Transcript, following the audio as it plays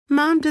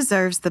Mom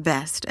deserves the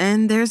best,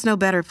 and there's no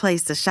better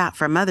place to shop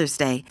for Mother's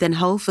Day than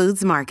Whole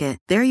Foods Market.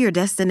 They're your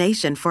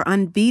destination for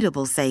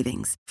unbeatable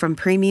savings, from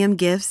premium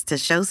gifts to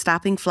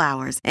show-stopping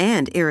flowers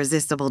and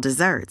irresistible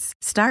desserts.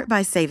 Start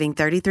by saving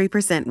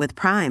 33% with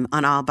Prime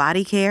on all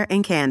body care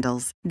and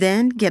candles.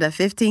 Then get a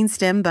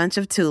 15-stem bunch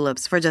of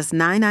tulips for just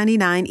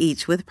 $9.99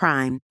 each with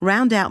Prime.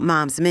 Round out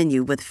Mom's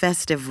menu with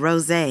festive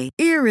rosé,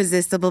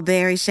 irresistible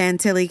berry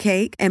chantilly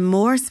cake, and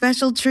more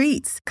special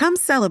treats. Come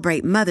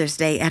celebrate Mother's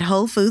Day at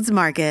Whole Foods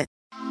Market.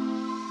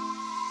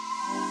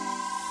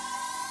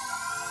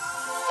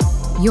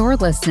 You're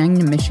listening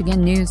to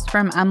Michigan News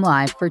from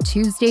MLive for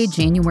Tuesday,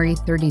 January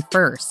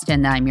 31st,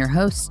 and I'm your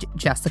host,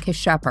 Jessica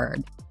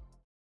Shepard.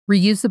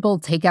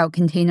 Reusable takeout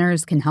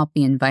containers can help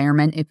the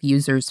environment if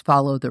users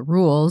follow the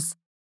rules.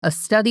 A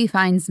study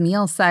finds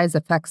meal size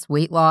affects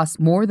weight loss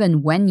more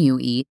than when you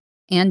eat,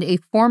 and a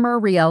former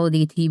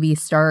reality TV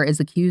star is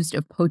accused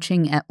of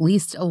poaching at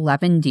least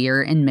 11 deer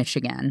in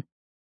Michigan.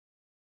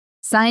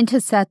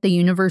 Scientists at the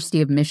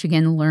University of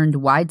Michigan learned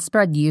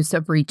widespread use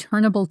of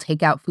returnable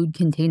takeout food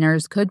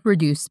containers could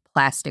reduce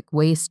plastic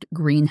waste,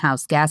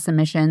 greenhouse gas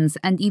emissions,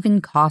 and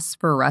even costs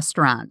for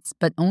restaurants,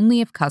 but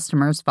only if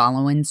customers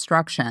follow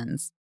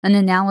instructions. An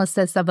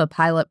analysis of a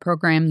pilot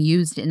program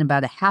used in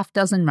about a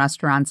half-dozen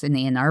restaurants in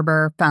Ann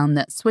Arbor found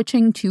that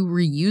switching to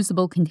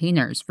reusable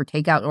containers for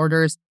takeout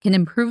orders can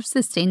improve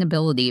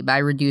sustainability by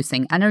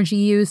reducing energy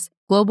use,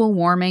 global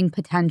warming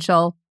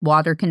potential,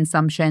 water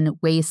consumption,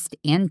 waste,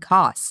 and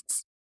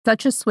costs.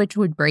 Such a switch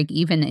would break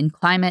even in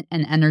climate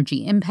and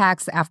energy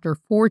impacts after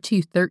 4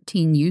 to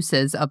 13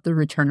 uses of the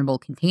returnable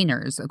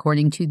containers,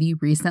 according to the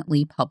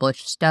recently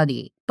published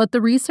study. But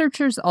the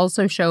researchers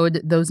also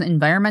showed those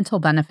environmental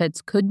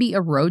benefits could be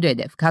eroded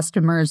if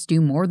customers do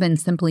more than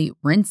simply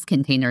rinse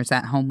containers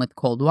at home with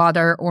cold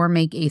water or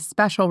make a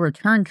special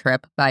return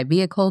trip by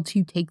vehicle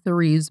to take the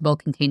reusable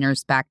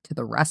containers back to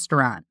the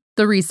restaurant.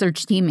 The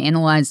research team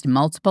analyzed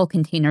multiple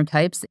container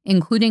types,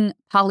 including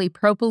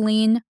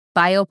polypropylene,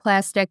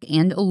 bioplastic,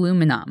 and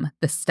aluminum.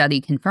 The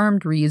study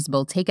confirmed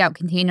reusable takeout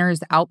containers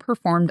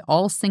outperformed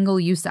all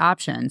single-use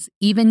options,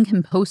 even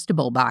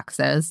compostable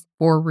boxes,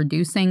 for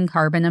reducing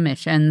carbon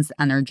emissions,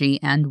 energy,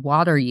 and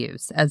water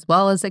use, as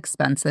well as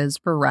expenses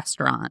for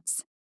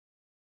restaurants.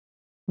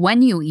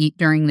 When you eat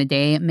during the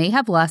day may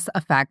have less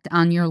effect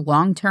on your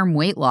long-term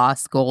weight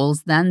loss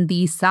goals than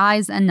the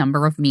size and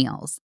number of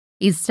meals.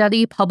 A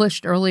study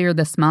published earlier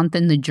this month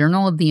in the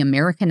Journal of the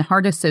American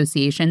Heart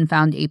Association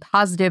found a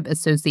positive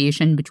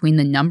association between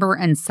the number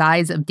and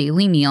size of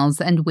daily meals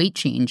and weight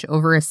change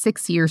over a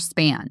 6-year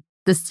span.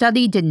 The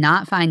study did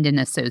not find an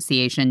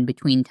association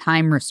between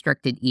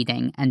time-restricted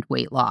eating and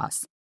weight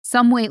loss.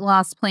 Some weight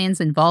loss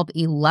plans involve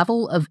a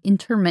level of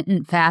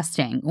intermittent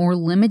fasting or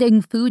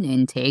limiting food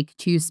intake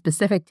to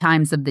specific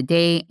times of the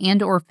day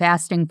and/or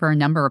fasting for a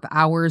number of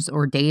hours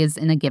or days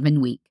in a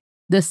given week.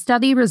 The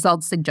study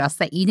results suggest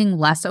that eating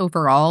less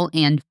overall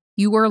and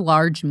fewer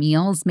large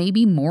meals may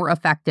be more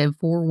effective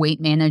for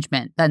weight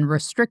management than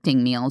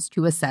restricting meals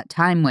to a set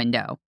time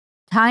window.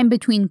 Time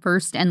between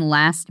first and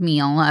last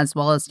meal, as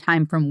well as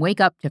time from wake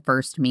up to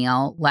first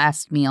meal,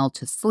 last meal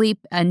to sleep,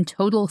 and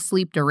total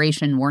sleep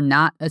duration were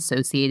not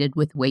associated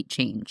with weight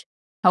change.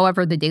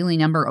 However, the daily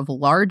number of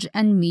large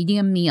and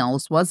medium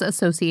meals was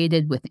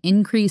associated with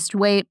increased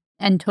weight,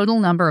 and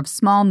total number of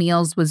small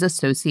meals was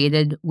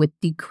associated with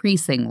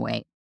decreasing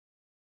weight.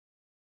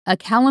 A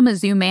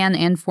Kalamazoo man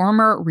and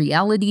former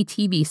reality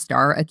TV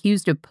star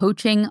accused of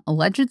poaching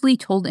allegedly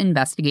told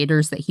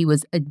investigators that he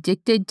was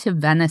addicted to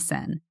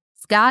venison.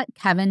 Scott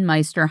Kevin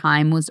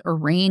Meisterheim was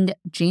arraigned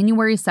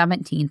January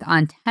 17th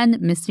on 10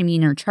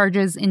 misdemeanor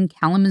charges in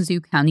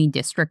Kalamazoo County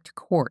District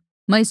Court.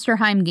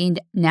 Meisterheim gained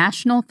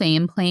national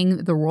fame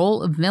playing the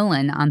role of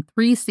villain on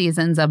 3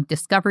 seasons of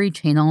Discovery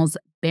Channel's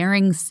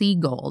Bering Sea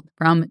Gold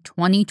from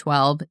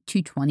 2012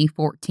 to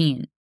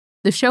 2014.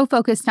 The show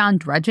focused on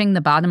dredging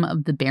the bottom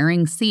of the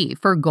Bering Sea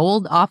for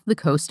gold off the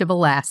coast of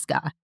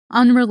Alaska.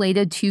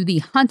 Unrelated to the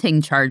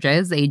hunting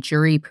charges, a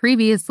jury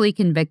previously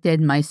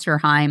convicted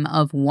Meisterheim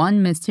of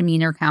 1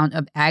 misdemeanor count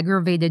of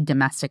aggravated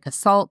domestic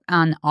assault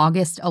on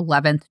August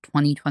 11,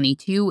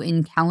 2022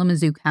 in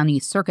Kalamazoo County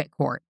Circuit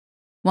Court.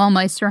 While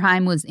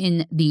Meisterheim was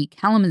in the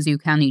Kalamazoo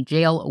County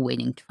Jail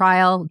awaiting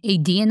trial, a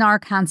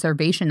DNR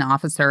conservation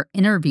officer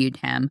interviewed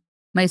him.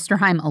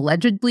 Meisterheim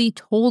allegedly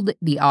told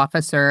the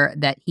officer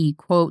that he,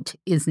 quote,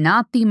 is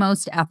not the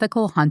most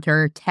ethical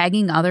hunter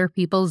tagging other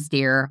people's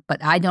deer,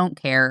 but I don't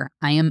care.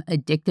 I am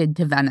addicted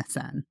to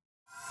venison.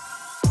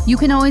 You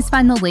can always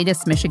find the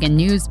latest Michigan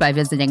news by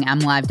visiting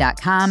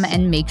mlive.com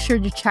and make sure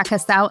to check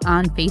us out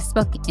on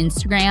Facebook,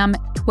 Instagram,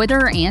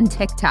 Twitter, and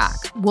TikTok.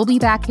 We'll be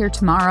back here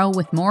tomorrow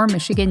with more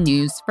Michigan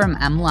news from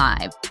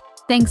MLive.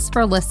 Thanks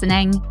for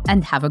listening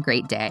and have a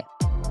great day.